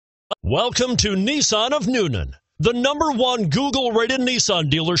Welcome to Nissan of Newnan, the #1 Google-rated Nissan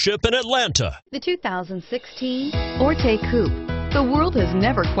dealership in Atlanta. The 2016 Forte Koup. The world has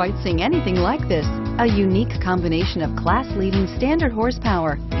never quite seen anything like this. A unique combination of class-leading standard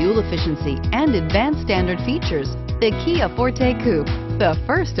horsepower, fuel efficiency, and advanced standard features. The Kia Forte Koup, the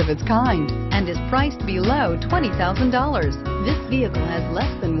first of its kind, and is priced below $20,000. This vehicle has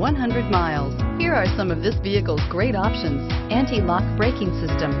less than 100 miles. Here are some of this vehicle's great options: anti-lock braking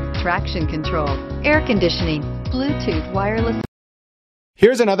system, traction control, air conditioning, Bluetooth wireless.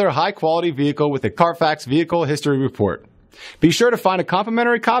 Here's another high-quality vehicle with a Carfax Vehicle History Report. Be sure to find a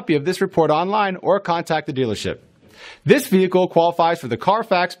complimentary copy of this report online or contact the dealership. This vehicle qualifies for the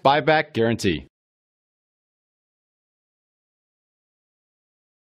Carfax Buyback Guarantee.